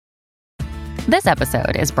This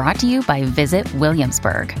episode is brought to you by Visit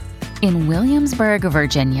Williamsburg. In Williamsburg,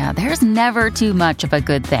 Virginia, there's never too much of a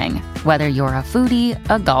good thing. Whether you're a foodie,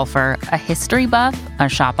 a golfer, a history buff, a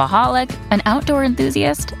shopaholic, an outdoor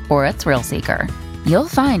enthusiast, or a thrill seeker, you'll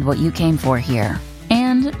find what you came for here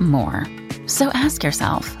and more. So ask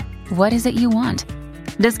yourself, what is it you want?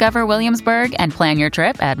 Discover Williamsburg and plan your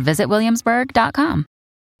trip at visitwilliamsburg.com.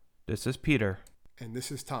 This is Peter. And this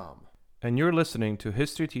is Tom. And you're listening to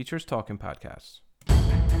History Teachers Talking Podcasts.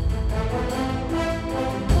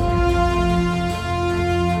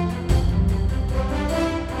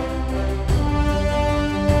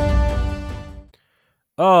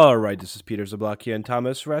 All right, this is Peter Zablocki and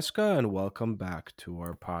Thomas Reska, and welcome back to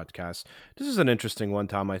our podcast. This is an interesting one,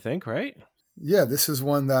 Tom, I think, right? Yeah, this is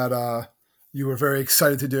one that you were very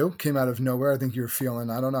excited to do. Came out of nowhere. I think you were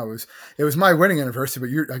feeling, I don't know, it was my wedding anniversary,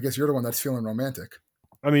 but I guess you're the one that's feeling romantic.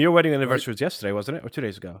 I mean, your wedding anniversary was yesterday, wasn't it? Or 2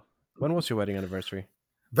 days ago? When was your wedding anniversary?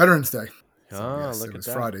 Veterans Day. Yes, it was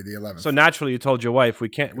Friday the 11th. So naturally, you told your wife we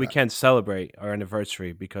can't celebrate our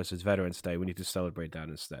anniversary because it's Veterans Day. We need to celebrate that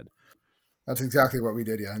instead. That's exactly what we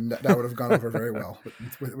did, yeah, and that would have gone over very well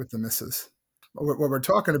with the missus. What we're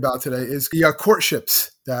talking about today is the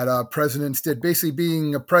courtships that presidents did. Basically,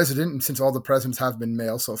 being a president, and since all the presidents have been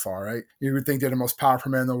male so far, right? You would think they're the most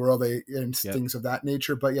powerful man in the world, things of that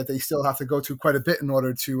nature, but yet they still have to go through quite a bit in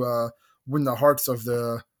order to win the hearts of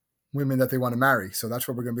the women that they want to marry. So that's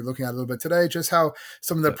what we're going to be looking at a little bit today, just how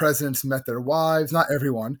some of the presidents met their wives, not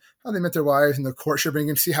everyone, how they met their wives in the courtship, and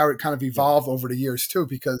you can see how it kind of evolved over the years too,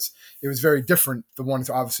 because it was very different. The ones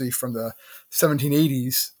obviously from the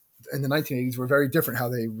 1780s and the 1980s were very different, how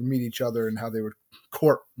they would meet each other and how they would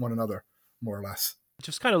court one another, more or less.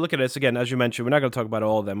 Just kind of look at this again, as you mentioned, we're not going to talk about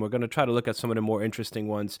all of them. We're going to try to look at some of the more interesting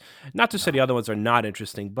ones. Not to say the other ones are not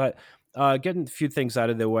interesting, but getting a few things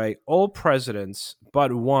out of the way. All presidents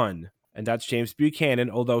but one, and that's James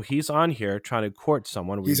Buchanan, although he's on here trying to court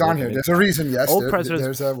someone. He's on here. There's a reason, yes. All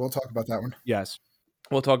presidents, we'll talk about that one. Yes,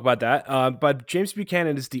 we'll talk about that. But James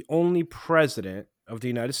Buchanan is the only president of the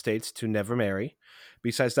United States to never marry.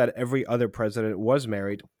 Besides that, every other president was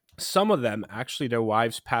married. Some of them, actually, their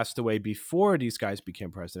wives passed away before these guys became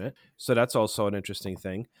president. So that's also an interesting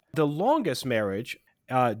thing. The longest marriage,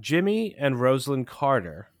 Jimmy and Rosalind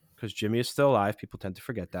Carter, because Jimmy is still alive. People tend to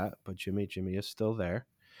forget that, but Jimmy is still there,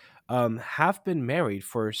 have been married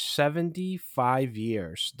for 75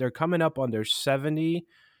 years. They're coming up on their 76th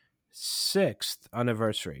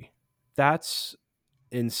anniversary. That's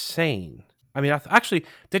insane. I mean, actually,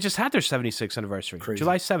 they just had their 76th anniversary, Crazy.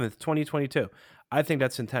 July 7th, 2022. I think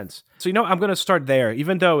that's intense. So, I'm going to start there,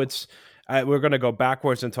 even though it's we're going to go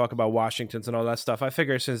backwards and talk about Washington's and all that stuff. I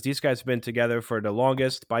figure since these guys have been together for the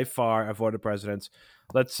longest, by far, of all the presidents,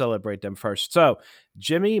 let's celebrate them first. So,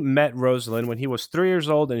 Jimmy met Rosalind when he was 3 years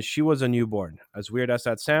old and she was a newborn. As weird as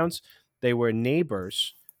that sounds, they were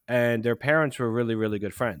neighbors and their parents were really, really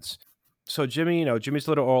good friends. So Jimmy's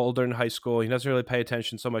a little older in high school. He doesn't really pay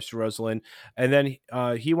attention so much to Rosalind. And then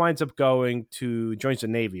he winds up joins the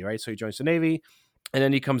Navy, right? So he joins the Navy. And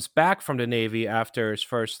then he comes back from the Navy after his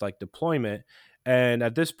first deployment. And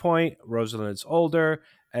at this point, Rosalind is older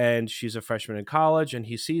and she's a freshman in college. And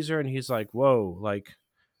he sees her and he's like, whoa,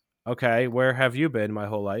 okay, where have you been my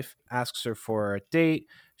whole life? Asks her for a date.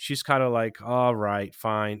 She's kind of like, all right,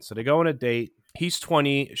 fine. So they go on a date. He's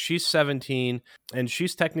 20, she's 17, and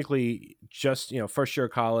she's technically just, first year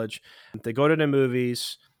of college. They go to the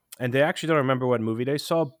movies, and they actually don't remember what movie they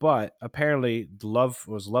saw, but apparently love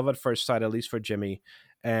was love at first sight, at least for Jimmy.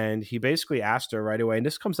 And he basically asked her right away, and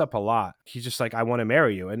this comes up a lot. He's just like, I want to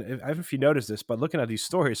marry you. And I don't know if you noticed this, but looking at these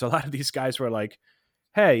stories, a lot of these guys were like,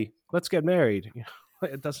 hey, let's get married.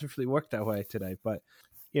 It doesn't really work that way today. But,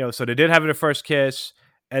 so they did have their first kiss.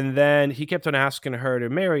 And then he kept on asking her to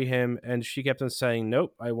marry him, and she kept on saying,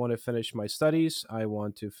 nope, I want to finish my studies. I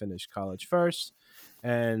want to finish college first.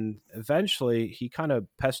 And eventually, he kind of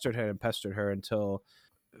pestered her until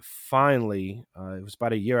finally, it was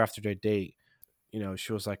about a year after their date,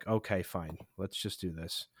 she was like, okay, fine, let's just do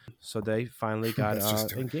this. So they finally got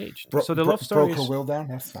engaged. So the love story broke her will down?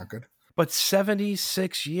 That's not good. But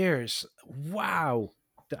 76 years. Wow.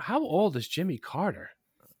 How old is Jimmy Carter?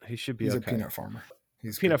 He should be He's okay. a peanut farmer.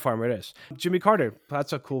 Peanut farmer it is. Jimmy Carter,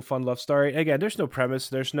 that's a cool, fun love story. Again, there's no premise.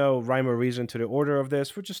 There's no rhyme or reason to the order of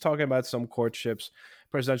this. We're just talking about some courtships,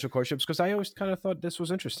 presidential courtships, because I always kind of thought this was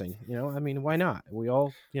interesting. I mean, why not? We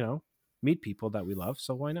all, meet people that we love,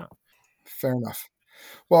 so why not? Fair enough.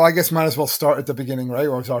 Well, I guess might as well start at the beginning, right?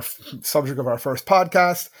 Or it's our subject of our first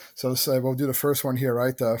podcast. So we'll do the first one here,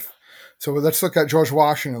 right? So let's look at George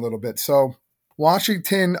Washington a little bit. So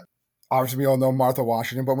Washington obviously we all know Martha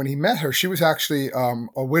Washington, but when he met her, she was actually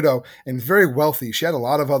a widow and very wealthy. She had a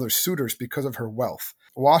lot of other suitors because of her wealth.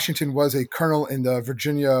 Washington was a colonel in the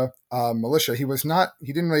Virginia militia. He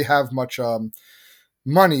didn't really have much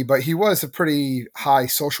money, but he was a pretty high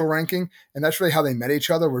social ranking. And that's really how they met each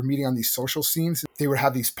other. We're meeting on these social scenes. They would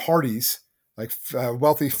have these parties, like a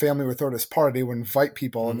wealthy family would throw this party. They would invite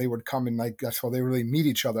people and they would come and like, that's how they really meet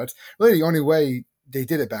each other. That's really the only way they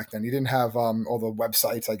did it back then. You didn't have all the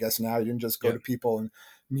websites, I guess now. You didn't just go to people and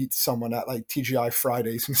meet someone at like TGI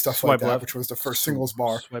Fridays and stuff like that, left. Which was the first singles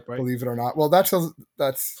bar, Swipe right. believe it or not. Well,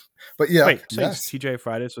 but yeah. Wait, so TGI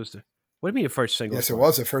Fridays was what do you mean your first singles Yes, bar? it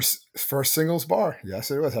was the first singles bar.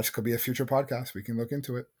 Yes, it was. That could be a future podcast. We can look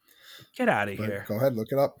into it. Get out of here. Go ahead,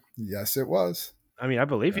 look it up. Yes, it was. I mean, I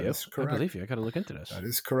believe you. I believe you. I got to look into this. That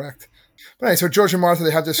is correct. But anyway, so George and Martha,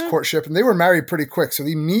 they have this courtship, and they were married pretty quick. So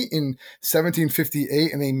they meet in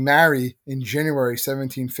 1758, and they marry in January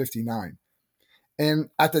 1759.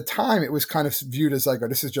 And at the time, it was kind of viewed as like, oh,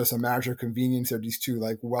 this is just a marriage of convenience. They're these two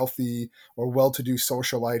like wealthy or well-to-do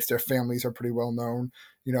socialites. Their families are pretty well known.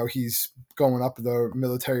 You know, he's going up the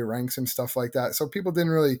military ranks and stuff like that. So people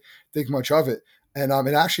didn't really think much of it. And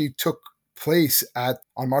it actually took place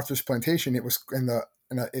on Martha's plantation. It was in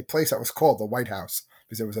a place that was called the White House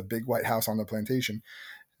because there was a big White House on the plantation.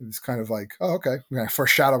 It was kind of like, oh, okay,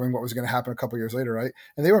 foreshadowing what was going to happen a couple years later, right?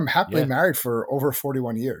 And they were happily married for over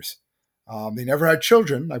 41 years. They never had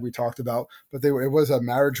children, like we talked about, but it was a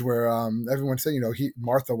marriage where everyone said,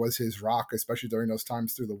 Martha was his rock, especially during those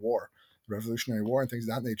times through the war, Revolutionary War and things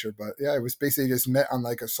of that nature. But yeah, it was basically just met on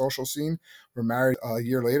like a social scene. We're married a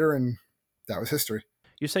year later, and that was history.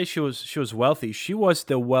 You say she was wealthy. She was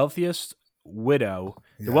the wealthiest widow,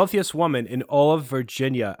 the wealthiest woman in all of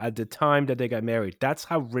Virginia at the time that they got married. That's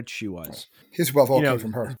how rich she was. His wealth all came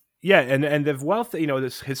from her. Yeah, and the wealth,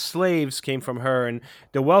 his slaves came from her, and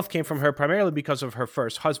the wealth came from her primarily because of her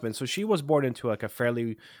first husband. So she was born into like a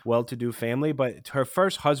fairly well-to-do family, but her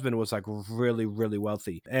first husband was like really, really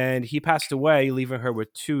wealthy. And he passed away, leaving her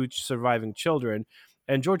with 2 surviving children.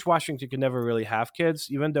 And George Washington could never really have kids,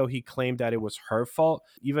 even though he claimed that it was her fault.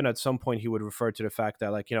 Even at some point, he would refer to the fact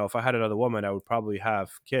that, like, if I had another woman, I would probably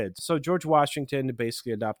have kids. So George Washington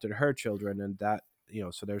basically adopted her children, and that,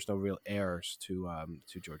 so there's no real heirs to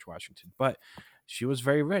George Washington. But she was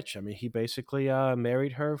very rich. I mean, he basically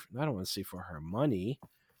married her. I don't want to say for her money.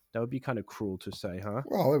 That would be kind of cruel to say, huh?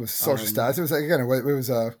 Well, it was social status. It was it was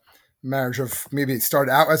a marriage of, maybe it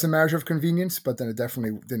started out as a marriage of convenience, but then it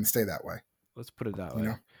definitely didn't stay that way. Let's put it that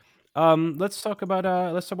way. Let's talk about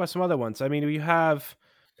some other ones. I mean, we have,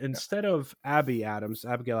 instead of Abigail Adams,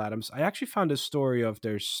 I actually found a story of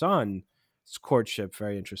their son's courtship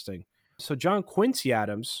very interesting. So John Quincy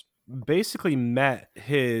Adams basically met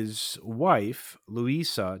his wife,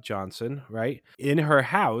 Louisa Johnson, right, in her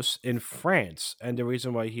house in France. And the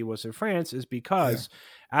reason why he was in France is because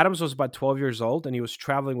Adams was about 12 years old and he was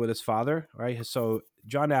traveling with his father, right? So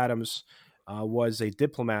John Adams was a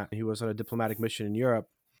diplomat. He was on a diplomatic mission in Europe.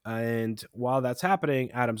 And while that's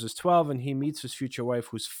happening, Adams is 12 and he meets his future wife,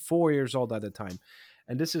 who's 4 years old at the time.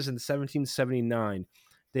 And this is in 1779.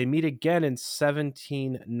 They meet again in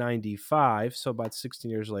 1795, so about 16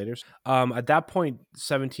 years later. At that point,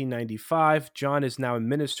 1795, John is now a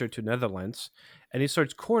minister to Netherlands, and he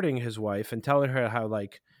starts courting his wife and telling her how, I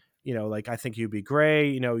think you'd be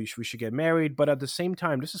great, we should get married. But at the same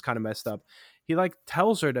time, this is kind of messed up. He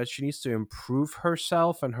tells her that she needs to improve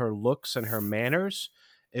herself and her looks and her manners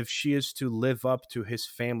if she is to live up to his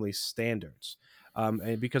family's standards.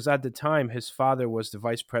 And because at the time, his father was the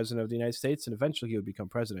vice president of the United States, and eventually he would become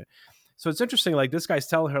president. So it's interesting. This guy's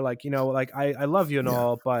telling her, I love you and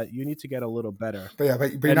all, but you need to get a little better. But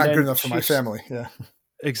you're not good enough for my family. Yeah,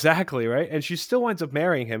 exactly, right. And she still winds up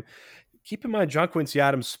marrying him. Keep in mind, John Quincy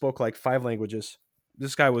Adams spoke 5 languages.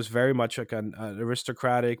 This guy was very much an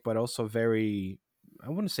aristocratic, but also very, I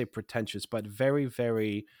wouldn't say pretentious, but very,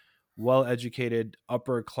 very well-educated,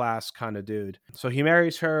 upper-class kind of dude. So he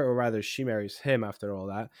marries her, or rather she marries him after all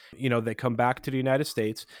that. They come back to the United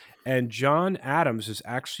States, and John Adams is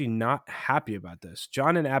actually not happy about this.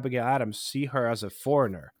 John and Abigail Adams see her as a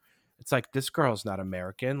foreigner. It's this girl's not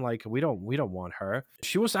American. We don't want her.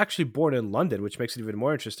 She was actually born in London, which makes it even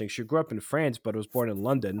more interesting. She grew up in France, but was born in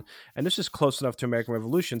London. And this is close enough to American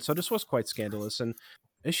Revolution. So this was quite scandalous. And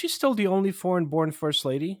is she still the only foreign-born first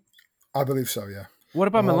lady? I believe so, yeah. What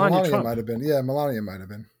about Melania Trump? Might have been. Yeah, Melania might have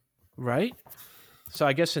been. Right? So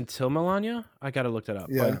I guess until Melania? I got to look that up.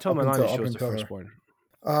 Yeah, but until Melania, she was the firstborn.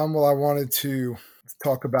 Well, I wanted to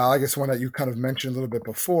talk about, I guess, one that you kind of mentioned a little bit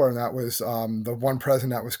before, and that was the one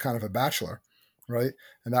president that was kind of a bachelor, right?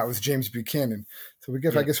 And that was James Buchanan. So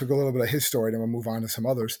I guess we'll go a little bit of his story, then we'll move on to some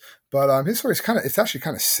others. But his story is it's actually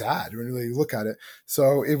kind of sad when you really look at it.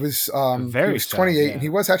 So it was, he Very was sad, 28 yeah. and he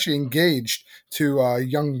was actually engaged to a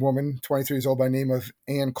young woman, 23 years old, by the name of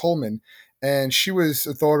Ann Coleman. And she was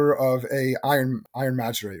the daughter of a iron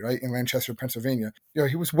magistrate, right, in Lancaster, Pennsylvania.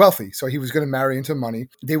 He was wealthy, so he was going to marry into money.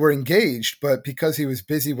 They were engaged, but because he was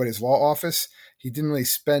busy with his law office, he didn't really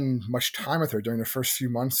spend much time with her during the first few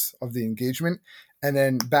months of the engagement. And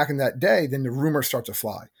then back in that day, then the rumors start to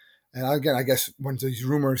fly. And again, I guess when these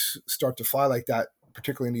rumors start to fly like that,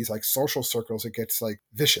 particularly in these like social circles, it gets like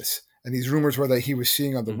vicious. And these rumors were that he was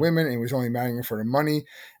seeing other women and he was only marrying her for the money.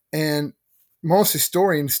 And most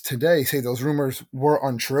historians today say those rumors were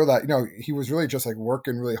untrue, that, he was really just like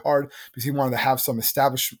working really hard because he wanted to have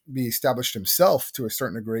be established himself to a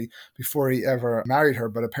certain degree before he ever married her.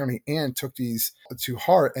 But apparently Anne took these to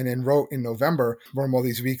heart and then wrote in November, from all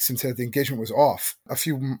these weeks, and said the engagement was off. A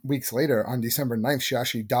few weeks later, on December 9th, she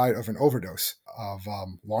actually died of an overdose of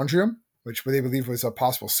laundrium, which they believe was a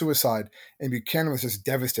possible suicide, and Buchanan was just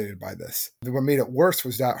devastated by this. What made it worse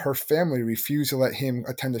was that her family refused to let him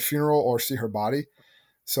attend the funeral or see her body.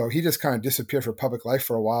 So he just kind of disappeared from public life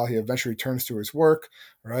for a while. He eventually returns to his work,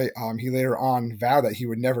 right? He later on vowed that he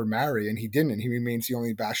would never marry, and he didn't. And he remains the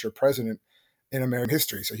only bachelor president in American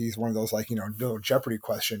history. So he's one of those little Jeopardy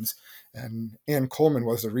questions. And Ann Coleman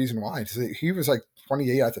was the reason why. He was like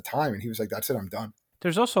 28 at the time, and he was like, that's it, I'm done.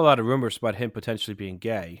 There's also a lot of rumors about him potentially being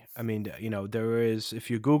gay. I mean, there is, if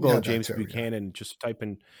you Google James Buchanan, just type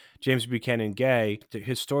in James Buchanan gay, the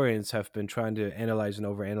historians have been trying to analyze and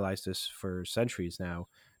overanalyze this for centuries now.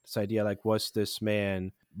 This idea, like, was this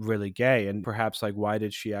man really gay? And perhaps, like, why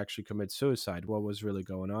did she actually commit suicide? What was really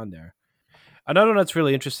going on there? Another one that's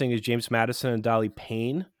really interesting is James Madison and Dolly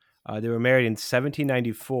Payne. They were married in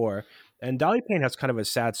 1794. And Dolly Payne has kind of a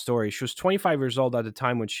sad story. She was 25 years old at the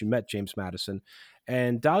time when she met James Madison.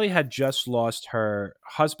 And Dolly had just lost her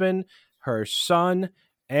husband, her son,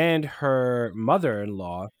 and her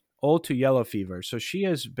mother-in-law, all to yellow fever. So she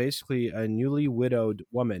is basically a newly widowed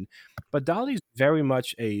woman. But Dolly's very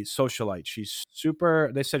much a socialite.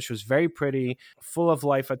 They said she was very pretty, full of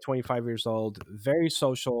life at 25 years old, very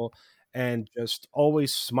social, and just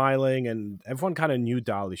always smiling. And everyone kind of knew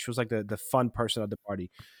Dolly. She was like the fun person at the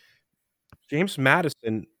party. James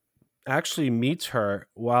Madison actually meets her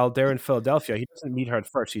while they're in Philadelphia. He doesn't meet her at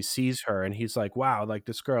first. He sees her and he's like, wow, like,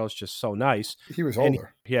 this girl is just so nice. He was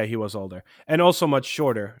older. He was older and also much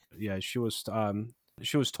shorter. Yeah, she was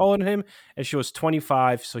taller than him, and she was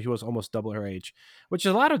 25, so he was almost double her age, which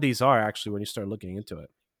a lot of these are actually when you start looking into it.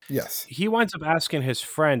 Yes. He winds up asking his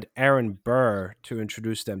friend Aaron Burr to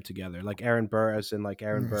introduce them together, like Aaron Burr as in like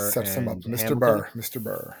Aaron Burr sets him up. Mr.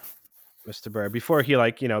 Burr, before he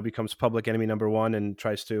becomes public enemy number one and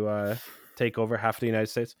tries to take over half the United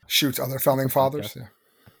States. Shoots other founding fathers. Yeah.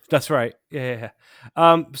 That's right. Yeah.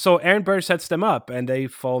 So Aaron Burr sets them up, and they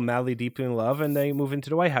fall madly, deeply in love, and they move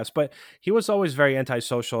into the White House. But he was always very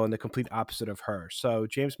antisocial and the complete opposite of her. So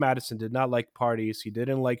James Madison did not like parties. He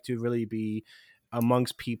didn't like to really be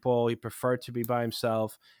amongst people. He preferred to be by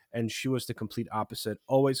himself. And she was the complete opposite,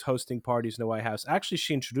 always hosting parties in the White House. Actually,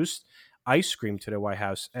 she introduced ice cream to the White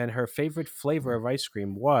House, and her favorite flavor of ice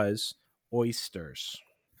cream was oysters.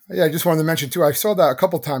 Yeah, I just wanted to mention too, I saw that a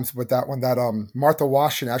couple times with that one, that Martha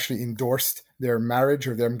Washington actually endorsed their marriage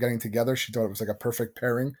or them getting together. She thought it was like a perfect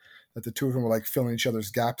pairing, that the two of them were like filling each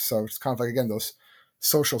other's gaps. So it's kind of like, again, those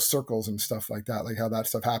social circles and stuff like that, like how that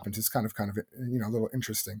stuff happens. It's kind of a little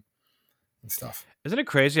interesting and stuff. Isn't it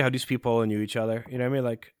crazy how these people knew each other? You know what I mean?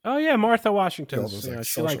 Like, oh yeah, Martha Washington.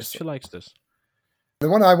 She likes this. The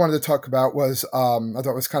one I wanted to talk about was, I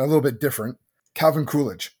thought was kind of a little bit different. Calvin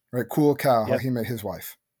Coolidge, right? Cool Cal, how he met his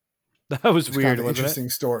wife. That was weird, kind of interesting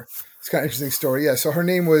story. It's kind of interesting story. Yeah. So her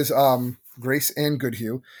name was Grace Ann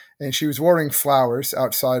Goodhue, and she was watering flowers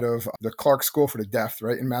outside of the Clark School for the Deaf,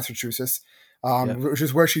 right, in Massachusetts, which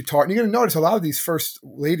is where she taught. And you're going to notice a lot of these first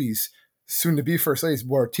ladies, soon to be first ladies,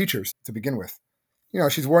 were teachers to begin with.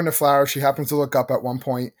 She's watering the flowers. She happens to look up at one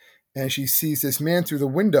point, and she sees this man through the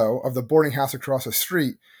window of the boarding house across the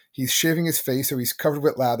street. He's shaving his face, so he's covered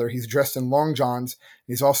with lather. He's dressed in long johns.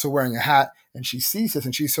 He's also wearing a hat, and she sees this,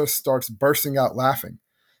 and she sort of starts bursting out laughing.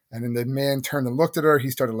 And then the man turned and looked at her. He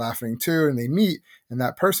started laughing too, and they meet, and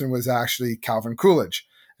that person was actually Calvin Coolidge.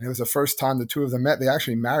 And it was the first time the two of them met. They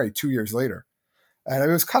actually married 2 years later. And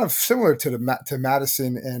it was kind of similar to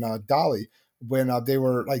Madison and Dolly, when they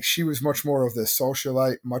were like, she was much more of the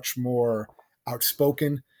socialite, much more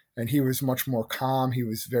outspoken, and he was much more calm. He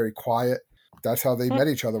was very quiet. That's how they met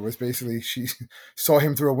each other, was basically she saw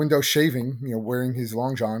him through a window shaving, wearing his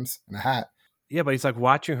long johns and a hat. Yeah, but he's like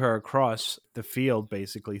watching her across the field,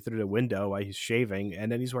 basically through the window while he's shaving,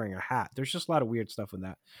 and then he's wearing a hat. There's just a lot of weird stuff in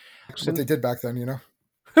that. What they did back then, you know.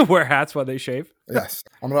 Wear hats while they shave. Yes,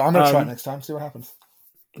 I'm gonna try it next time. See what happens.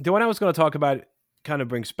 The one I was going to talk about kind of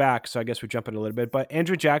brings back, so I guess we're jumping a little bit. But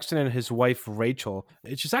Andrew Jackson and his wife Rachel,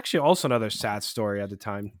 it's just actually also another sad story at the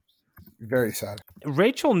time. Very sad.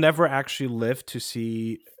 Rachel never actually lived to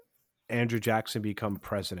see Andrew Jackson become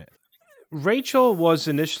president. Rachel was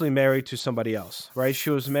initially married to somebody else, right? She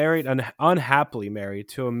was married, unhappily married,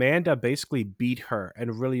 to a man that basically beat her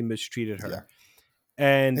and really mistreated her. Yeah.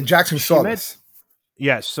 And Jackson saw this.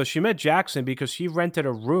 Yes, so she met Jackson because he rented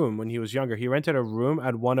a room when he was younger. He rented a room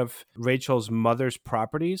at one of Rachel's mother's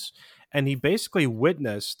properties, and he basically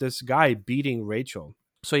witnessed this guy beating Rachel.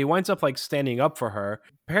 So he winds up like standing up for her.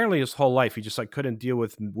 Apparently his whole life, he just like couldn't deal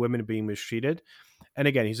with women being mistreated. And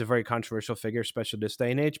again, he's a very controversial figure, especially this day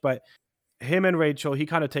and age. But him and Rachel, he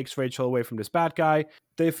kind of takes Rachel away from this bad guy.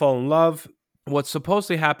 They fall in love. What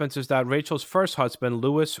supposedly happens is that Rachel's first husband,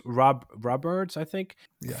 Lewis Roberts, I think,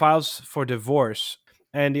 files for divorce.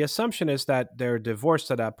 And the assumption is that they're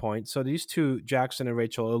divorced at that point. So these two, Jackson and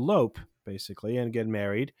Rachel, elope, basically, and get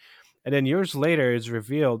married. And then years later, it's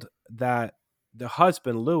revealed that the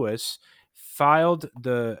husband, Lewis, filed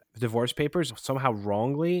the divorce papers somehow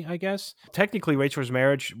wrongly, I guess. Technically, Rachel's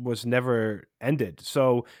marriage was never ended.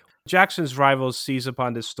 So Jackson's rivals seize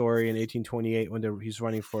upon this story in 1828 when he's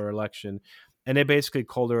running for election. And they basically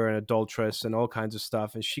called her an adulteress and all kinds of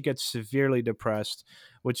stuff. And she gets severely depressed,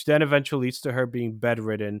 which then eventually leads to her being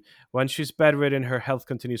bedridden. When she's bedridden, her health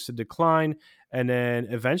continues to decline. And then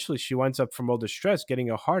eventually she winds up, from all the stress,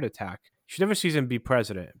 getting a heart attack. She never sees him be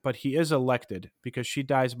president, but he is elected because she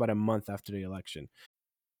dies about a month after the election.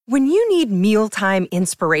 When you need mealtime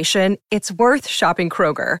inspiration, it's worth shopping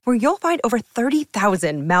Kroger, where you'll find over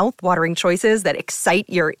 30,000 mouth-watering choices that excite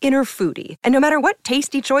your inner foodie. And no matter what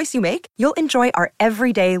tasty choice you make, you'll enjoy our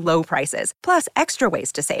everyday low prices, plus extra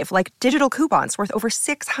ways to save, like digital coupons worth over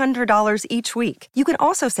 $600 each week. You can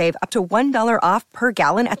also save up to $1 off per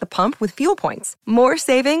gallon at the pump with fuel points. More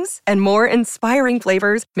savings and more inspiring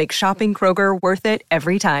flavors make shopping Kroger worth it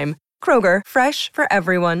every time. Kroger, fresh for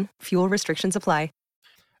everyone. Fuel restrictions apply.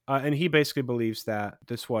 And he basically believes that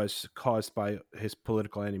this was caused by his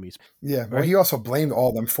political enemies. Yeah, well, he also blamed all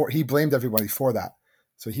of them he blamed everybody for that.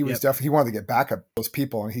 So he was definitely, he wanted to get back at those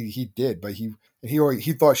people, and he did. But he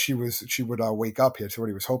thought she would wake up. That's what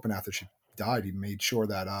he was hoping after she died. He made sure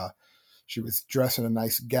that she was dressed in a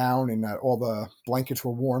nice gown and that all the blankets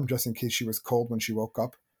were warm just in case she was cold when she woke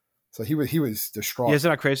up. So he was distraught. Yeah,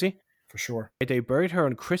 isn't that crazy? For sure. They buried her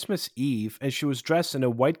on Christmas Eve, and she was dressed in a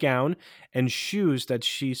white gown and shoes that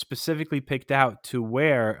she specifically picked out to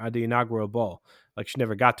wear at the inaugural ball. Like, she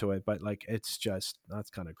never got to it, but like, it's just, that's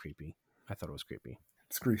kind of creepy. I thought it was creepy.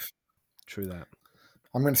 It's grief. True that.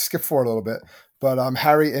 I'm going to skip forward a little bit, but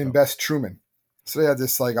Harry and Bess Truman. So they had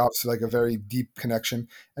this, like, obviously, like a very deep connection.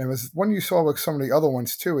 And it was one you saw with some of the other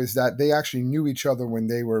ones too, is that they actually knew each other when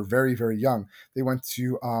they were very, very young. They went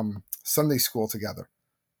to Sunday school together.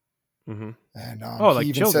 Mm-hmm. And like he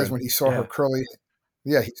even children. says when he saw her curly,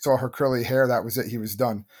 he saw her curly hair. That was it. He was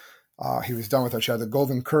done. He was done with her. She had the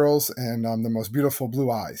golden curls and the most beautiful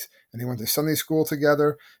blue eyes. And they went to Sunday school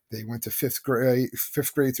together. They went to fifth grade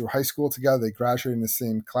through high school together. They graduated in the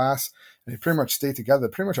same class, and they pretty much stayed together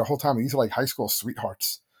pretty much the whole time. These are like high school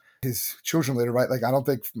sweethearts. His children later, right? Like, I don't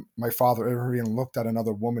think my father ever even looked at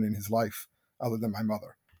another woman in his life other than my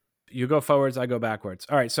mother. You go forwards, I go backwards.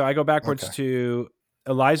 All right, so I go backwards to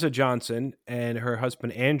Eliza Johnson and her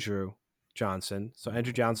husband, Andrew Johnson. So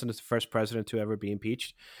Andrew Johnson is the first president to ever be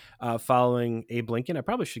impeached, following Abe Lincoln. I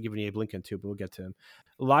probably should give you Abe Lincoln too, but we'll get to him.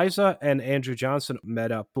 Eliza and Andrew Johnson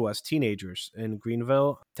met up as teenagers in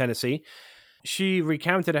Greenville, Tennessee. She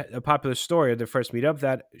recounted a popular story at their first meetup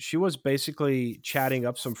that she was basically chatting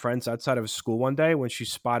up some friends outside of school one day when she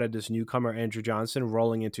spotted this newcomer, Andrew Johnson,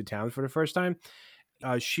 rolling into town for the first time.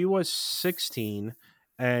 She was 16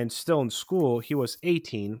 and still in school. He was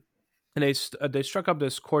 18. And they struck up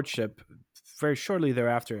this courtship very shortly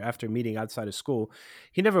thereafter, after meeting outside of school.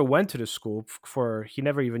 He never went to the school, he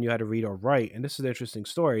never even knew how to read or write. And this is an interesting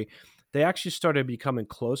story. They actually started becoming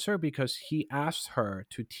closer because he asked her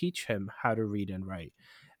to teach him how to read and write.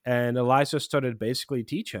 And Eliza started basically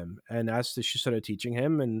teach him. And as she started teaching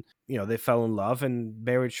him, and they fell in love and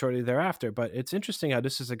married shortly thereafter. But it's interesting how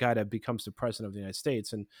this is a guy that becomes the president of the United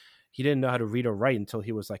States, and he didn't know how to read or write until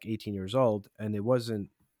he was like 18 years old. And if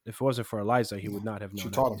it wasn't for Eliza, he would not have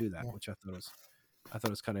known how to do that, which I thought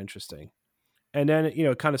was kind of interesting. And then,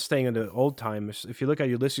 kind of staying in the old times, if you look at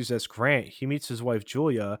Ulysses S. Grant, he meets his wife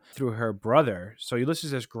Julia through her brother. So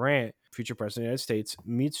Ulysses S. Grant, future president of the United States,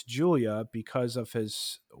 meets Julia because of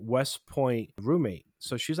his West Point roommate.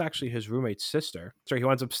 So she's actually his roommate's sister. So he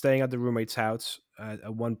winds up staying at the roommate's house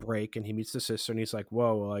at one break, and he meets the sister, and he's like,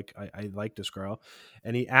 whoa, like, I like this girl.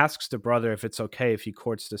 And he asks the brother if it's okay if he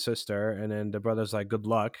courts the sister. And then the brother's like, good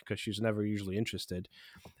luck, because she's never usually interested.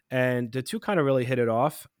 And the two kind of really hit it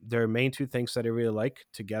off. Their main two things that they really like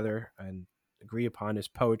together and agree upon is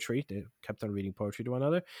poetry. They kept on reading poetry to one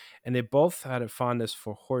another, and they both had a fondness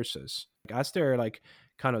for horses. As they're like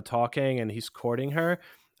kind of talking and he's courting her,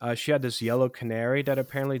 she had this yellow canary that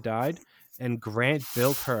apparently died, and Grant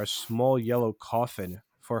built her a small yellow coffin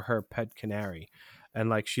for her pet canary. And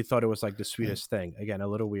like she thought it was like the sweetest thing. Again, a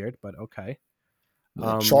little weird, but okay.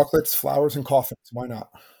 Chocolates, flowers, and coffins. Why not?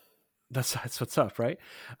 That's what's up, right?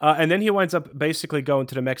 And then he winds up basically going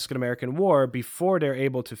to the Mexican-American War before they're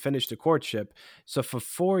able to finish the courtship. So for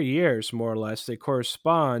 4 years, more or less, they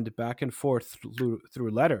correspond back and forth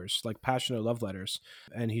through letters, like passionate love letters.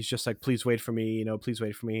 And he's just like, please wait for me, please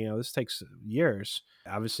wait for me. This takes years.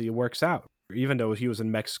 Obviously, it works out. Even though he was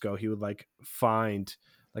in Mexico, he would like find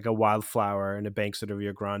like a wildflower in the banks of the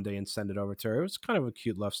Rio Grande and send it over to her. It was kind of a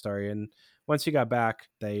cute love story. And once he got back,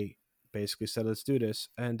 they basically said, let's do this,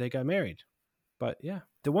 and they got married. But yeah,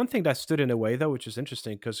 the one thing that stood in the way, though, which is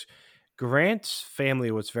interesting, because Grant's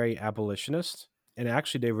family was very abolitionist, and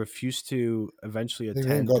actually they refused to eventually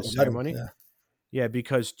attend the ceremony. Yeah,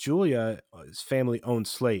 because Julia's family owned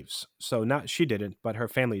slaves. So not she didn't, but her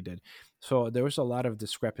family did. So there was a lot of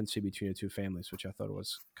discrepancy between the two families, which I thought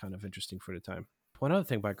was kind of interesting for the time. One other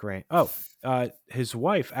thing about Grant. His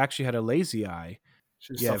wife actually had a lazy eye.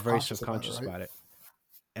 Very self-conscious about it.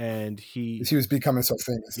 And he was becoming so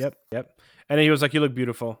famous. Yep. And then he was like, you look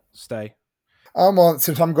beautiful. Stay. Well,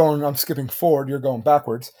 since I'm skipping forward, you're going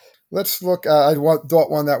backwards. Let's look. I thought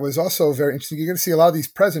one that was also very interesting. You're going to see a lot of these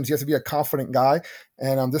presidents. You have to be a confident guy,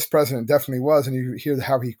 and this president definitely was. And you hear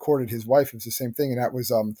how he courted his wife. It was the same thing, and that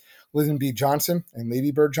was Lyndon B. Johnson and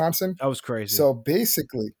Lady Bird Johnson. That was crazy. So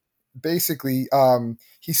basically,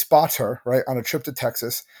 he spots her right on a trip to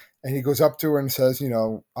Texas, and he goes up to her and says,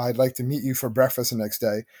 I'd like to meet you for breakfast the next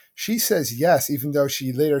day. She says yes, even though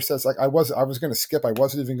she later says, like, I was going to skip. I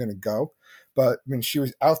wasn't even going to go. But when she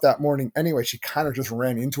was out that morning anyway, she kind of just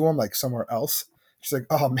ran into him like somewhere else. She's like,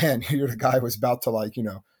 oh man, you're the guy who was about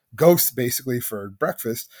to ghost basically for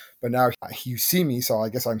breakfast. But now you see me, so I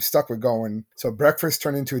guess I'm stuck with going. So breakfast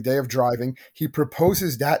turned into a day of driving. He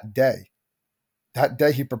proposes that day. That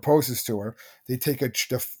day he proposes to her. They take a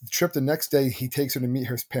trip the next day. He takes her to meet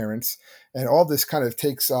her parents. And all this kind of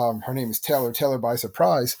takes, her name is Taylor by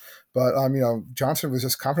surprise. But, Johnson was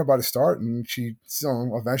just confident about his start, and she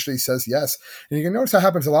eventually says yes. And you can notice that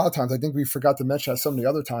happens a lot of times. I think we forgot to mention that some of the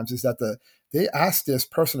other times is that they asked this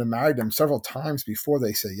person to marry them several times before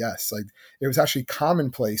they say yes. Like, it was actually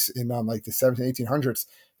commonplace in like the 1700s,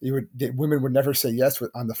 1800s. Women would never say yes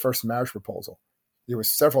on the first marriage proposal. There were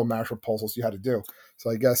several marriage proposals you had to do.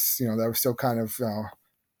 So I guess, that was still kind of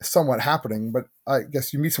somewhat happening. But I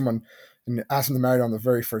guess you meet someone and ask them to marry on the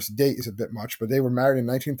very first date is a bit much. But they were married in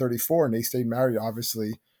 1934, and they stayed married,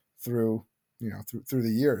 obviously, through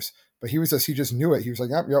the years. But he just knew it. He was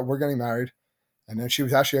like, yep, we're getting married. And then she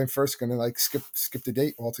was actually first going to skip the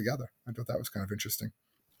date altogether. I thought that was kind of interesting.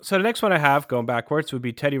 So the next one I have, going backwards, would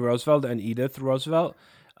be Teddy Roosevelt and Edith Roosevelt.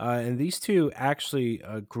 And these two actually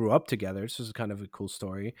grew up together. This is kind of a cool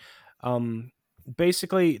story.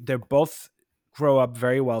 Basically, they both grow up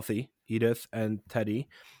very wealthy, Edith and Teddy.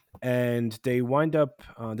 And they wind up,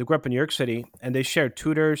 they grew up in New York City, and they shared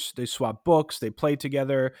tutors, they swapped books, they played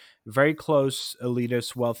together, very close,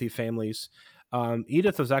 elitist, wealthy families.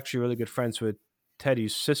 Edith was actually really good friends with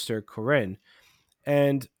Teddy's sister, Corinne.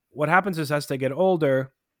 And what happens is as they get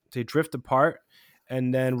older, they drift apart.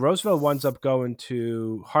 And then Roosevelt winds up going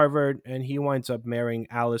to Harvard, and he winds up marrying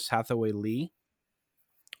Alice Hathaway Lee,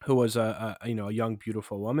 who was a young,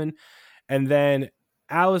 beautiful woman. And then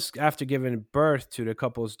Alice, after giving birth to the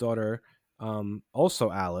couple's daughter,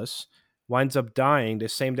 also Alice, winds up dying the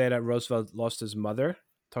same day that Roosevelt lost his mother.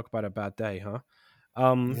 Talk about a bad day, huh?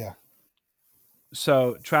 Yeah.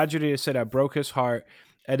 So tragedy is said that broke his heart.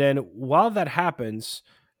 And then while that happens,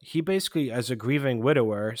 he basically, as a grieving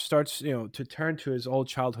widower, starts, to turn to his old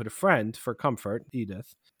childhood friend for comfort,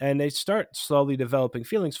 Edith. And they start slowly developing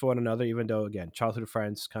feelings for one another, even though, again, childhood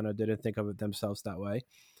friends kind of didn't think of it themselves that way.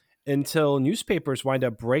 Until newspapers wind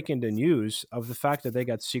up breaking the news of the fact that they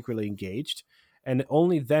got secretly engaged. And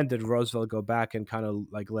only then did Roosevelt go back and kind of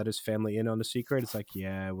like let his family in on the secret. It's like,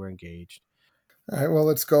 yeah, we're engaged. All right, well,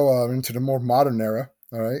 let's go into the more modern era.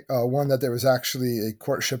 All right. One that there was actually a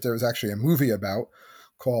courtship, there was actually a movie about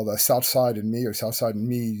called Southside and Me, or Southside and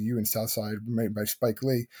Me, You and Southside, made by Spike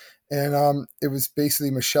Lee. And it was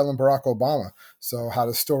basically Michelle and Barack Obama. So how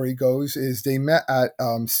the story goes is they met at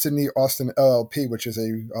Sidney Austin LLP, which is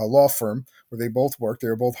a law firm where they both worked. They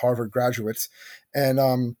were both Harvard graduates.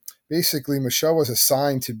 And basically, Michelle was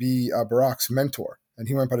assigned to be Barack's mentor. And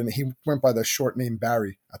he went by the short name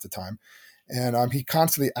Barry at the time. And he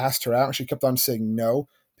constantly asked her out, and she kept on saying no,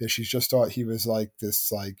 because she just thought he was like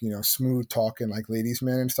this, like, smooth talking, like ladies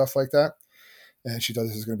man and stuff like that. And she thought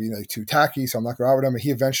this was going to be like too tacky, so I'm not going to out with him. But he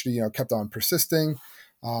eventually, kept on persisting.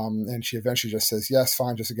 And she eventually just says, yes,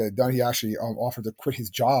 fine, just to get it done. He actually offered to quit his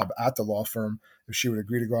job at the law firm if she would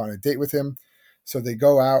agree to go on a date with him. So they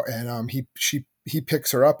go out, and he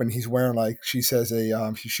picks her up, and he's wearing, like, she says,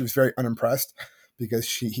 she was very unimpressed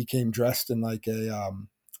because he came dressed in like a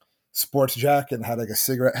sports jacket and had like a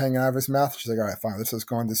cigarette hanging out of his mouth. She's like, all right, fine, let's just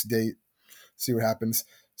go on this date, see what happens.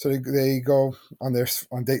 So they go on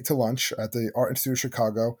date to lunch at the Art Institute of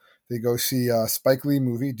Chicago. They go see a Spike Lee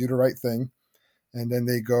movie, Do the Right Thing. And then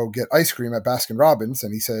they go get ice cream at Baskin Robbins.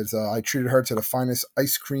 And he says, I treated her to the finest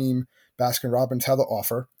ice cream Baskin Robbins had to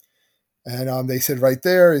offer. And they said right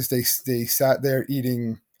there is they sat there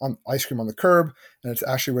eating on ice cream on the curb. And it's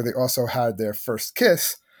actually where they also had their first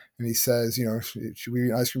kiss. And he says, should we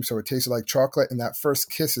eat ice cream so it tasted like chocolate? And that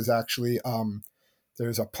first kiss is actually,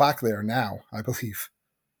 there's a plaque there now, I believe.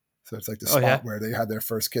 So it's like the spot where they had their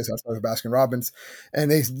first kiss outside of Baskin Robbins.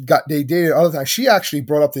 And they dated other times. She actually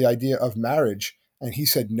brought up the idea of marriage, and he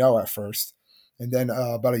said no at first. And then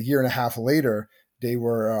about a year and a half later,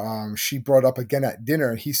 she brought up again at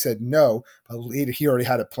dinner, and he said no. But later, he already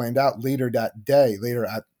had it planned out. Later that day,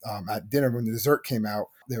 at dinner, when the dessert came out,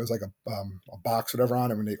 there was like a box, whatever,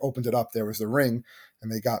 on it. When they opened it up, there was the ring, and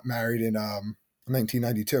they got married in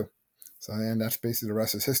 1992. So, and that's basically the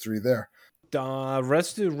rest is history there.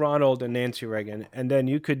 Let's do Ronald and Nancy Reagan, and then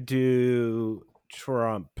you could do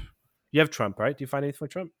Trump. You have Trump, right? Do you find anything for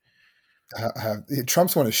Trump? I have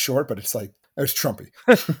Trump's one is short, but it's like it's Trumpy.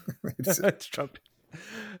 It's Trumpy.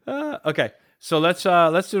 Okay, so let's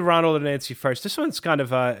do Ronald and Nancy first. This one's kind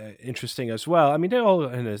of interesting as well. I mean, they're all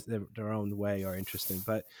in their own way are interesting,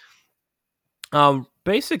 but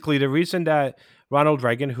basically the reason that Ronald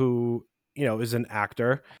Reagan, who is an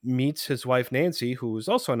actor, meets his wife Nancy, who is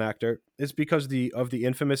also an actor, is because of the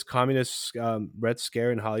infamous communist Red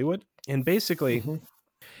Scare in Hollywood, and basically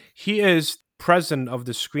he is president of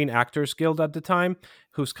the Screen Actors Guild at the time,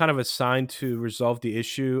 who's kind of assigned to resolve the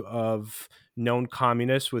issue of known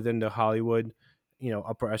communists within the Hollywood,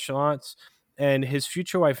 upper echelons. And his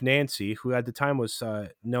future wife, Nancy, who at the time was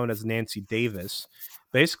known as Nancy Davis,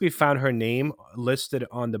 basically found her name listed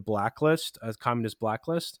on the blacklist, as communist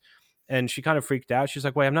blacklist. And she kind of freaked out. She's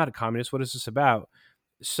like, wait, I'm not a communist. What is this about?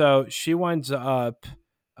 So she winds up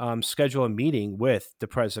schedule a meeting with the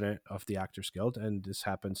president of the Actors Guild, and this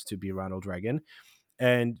happens to be Ronald Reagan.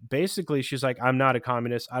 And basically, she's like, I'm not a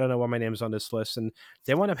communist. I don't know why my name's on this list. And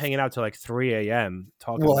they wound up hanging out till like 3 a.m.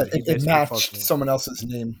 talking. Well, it matched someone else's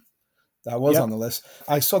name that was on the list.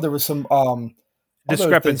 I saw there was some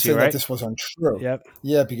discrepancy, right? That this was untrue. Yep.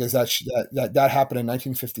 Yeah, because that happened in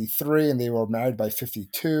 1953, and they were married by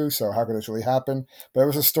 52. So how could this really happen? But it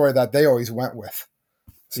was a story that they always went with.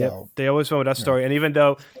 So they always went with that story. And even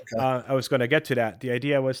though I was going to get to that, the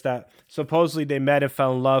idea was that supposedly they met and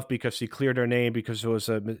fell in love because she cleared her name because it was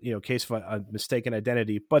a case of a mistaken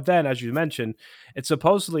identity. But then, as you mentioned, it's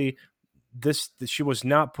supposedly she was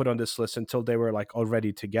not put on this list until they were like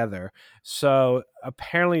already together. So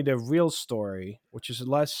apparently the real story, which is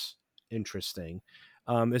less interesting,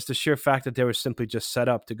 is the sheer fact that they were simply just set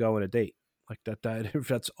up to go on a date. Like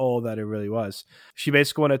that's all that it really was. She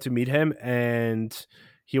basically wanted to meet him, and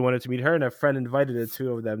he wanted to meet her, and a friend invited the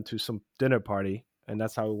two of them to some dinner party, and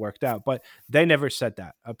that's how it worked out. But they never said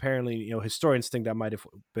that. Apparently, historians think that might have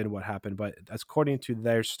been what happened, but according to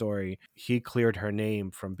their story, he cleared her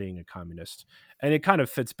name from being a communist. And it kind of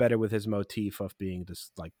fits better with his motif of being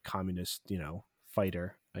this like communist,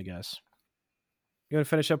 fighter, I guess. You want to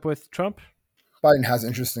finish up with Trump? Biden has an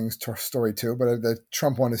interesting story too, but the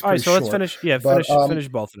Trump one is pretty short. All right, so let's finish. Yeah, finish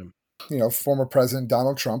both of them. Former President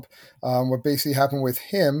Donald Trump. What basically happened with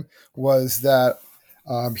him was that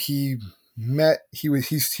he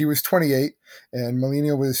was 28 and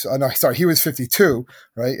Melania was he was 52,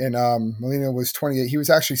 right? And Melania was 28. He was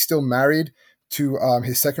actually still married to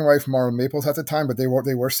his second wife, Mara Maples, at the time, but they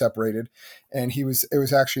were separated. And it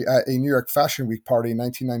was actually at a New York Fashion Week party in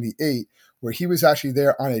 1998 where he was actually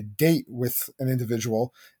there on a date with an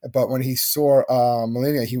individual, but when he saw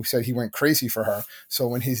Melania, he said he went crazy for her. So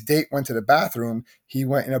when his date went to the bathroom, he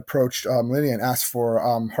went and approached Melania and asked for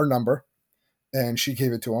her number, and she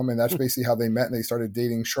gave it to him, and that's basically how they met, and they started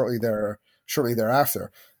dating shortly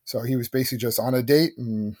thereafter. So he was basically just on a date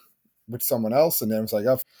and with someone else, and then it was like,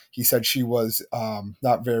 he said she was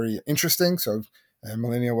not very interesting, and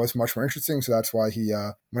Melania was much more interesting, so that's why he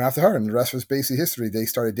went after her, and the rest was basically history. They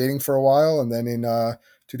started dating for a while, and then in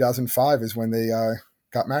 2005 is when they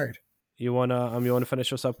got married. You wanna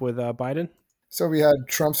finish us up with Biden? So we had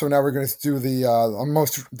Trump. So now we're going to do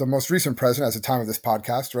the most recent president at the time of this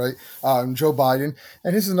podcast, right? Joe Biden,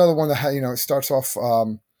 and this is another one that it starts off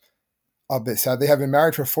a bit sad. They have been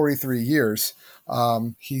married for 43 years.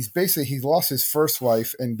 He lost his first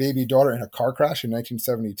wife and baby daughter in a car crash in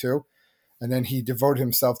 1972. And then he devoted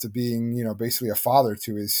himself to being, basically a father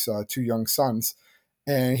to his two young sons.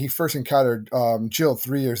 And he first encountered Jill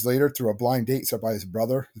 3 years later through a blind date set by his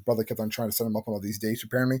brother. His brother kept on trying to set him up on all these dates,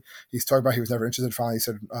 apparently. He's talking about he was never interested. Finally, he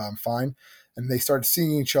said, fine. And they started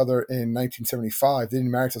seeing each other in 1975. They didn't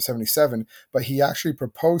marry until 77, but he actually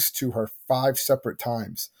proposed to her 5 separate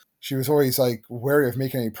times. She was always wary of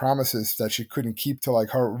making any promises that she couldn't keep to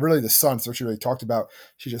really the sons, what she really talked about.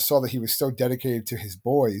 She just saw that he was so dedicated to his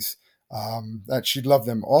boys that she loved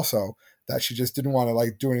them also, that she just didn't want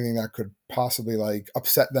to do anything that could possibly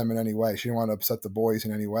upset them in any way. She didn't want to upset the boys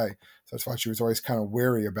in any way. So that's why she was always kind of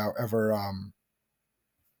wary about ever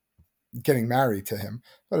getting married to him.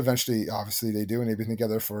 But eventually, obviously, they do, and they've been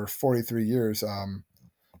together for 43 years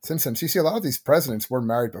since then. So you see a lot of these presidents were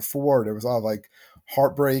married before. There was a lot of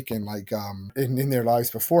heartbreak and in their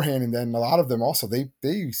lives beforehand. And then a lot of them also, they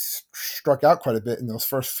struck out quite a bit in those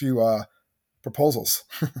first few proposals.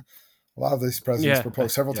 A lot of these presidents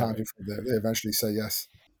proposed several times before they eventually say yes.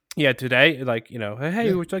 Yeah, today,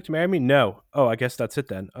 hey, would you like to marry me? No. Oh, I guess that's it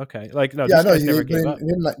then. Okay. No, yeah, this never gave up.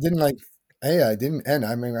 I didn't end.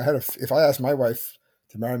 I mean, if I asked my wife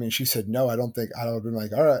to marry me and she said no, I would have been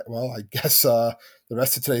all right, well, I guess the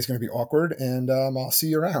rest of today is going to be awkward, and I'll see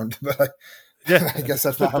you around. But I guess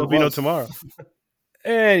that's not how it was. There'll be no tomorrow.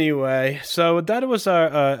 Anyway, so that was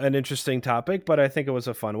an interesting topic, but I think it was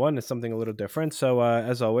a fun one. It's something a little different. So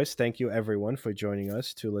as always, thank you everyone for joining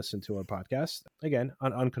us to listen to our podcast. Again,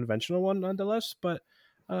 an unconventional one nonetheless, but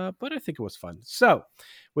I think it was fun. So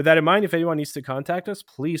with that in mind, if anyone needs to contact us,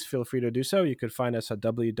 please feel free to do so. You could find us at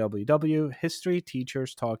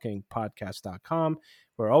www.historyteacherstalkingpodcast.com.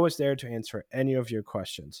 We're always there to answer any of your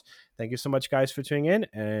questions. Thank you so much, guys, for tuning in,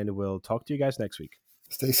 and we'll talk to you guys next week.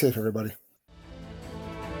 Stay safe, everybody.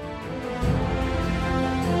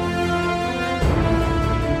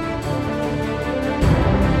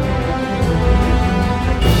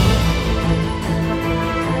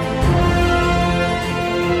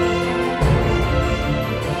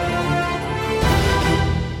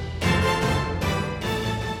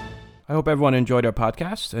 I hope everyone enjoyed our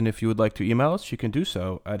podcast, and if you would like to email us, you can do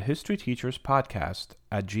so at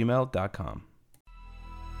historyteacherspodcast@gmail.com.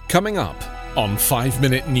 Coming up on 5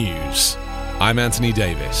 Minute News, I'm Anthony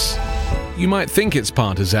Davis. You might think it's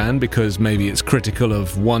partisan because maybe it's critical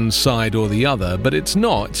of one side or the other, but it's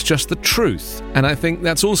not. It's just the truth. And I think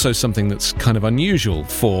that's also something that's kind of unusual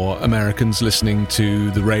for Americans listening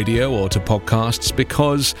to the radio or to podcasts,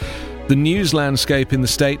 because the news landscape in the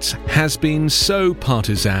States has been so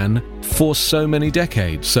partisan for so many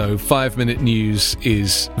decades. So 5 Minute News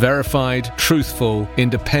is verified, truthful,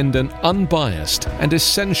 independent, unbiased, and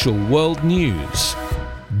essential world news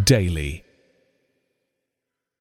daily.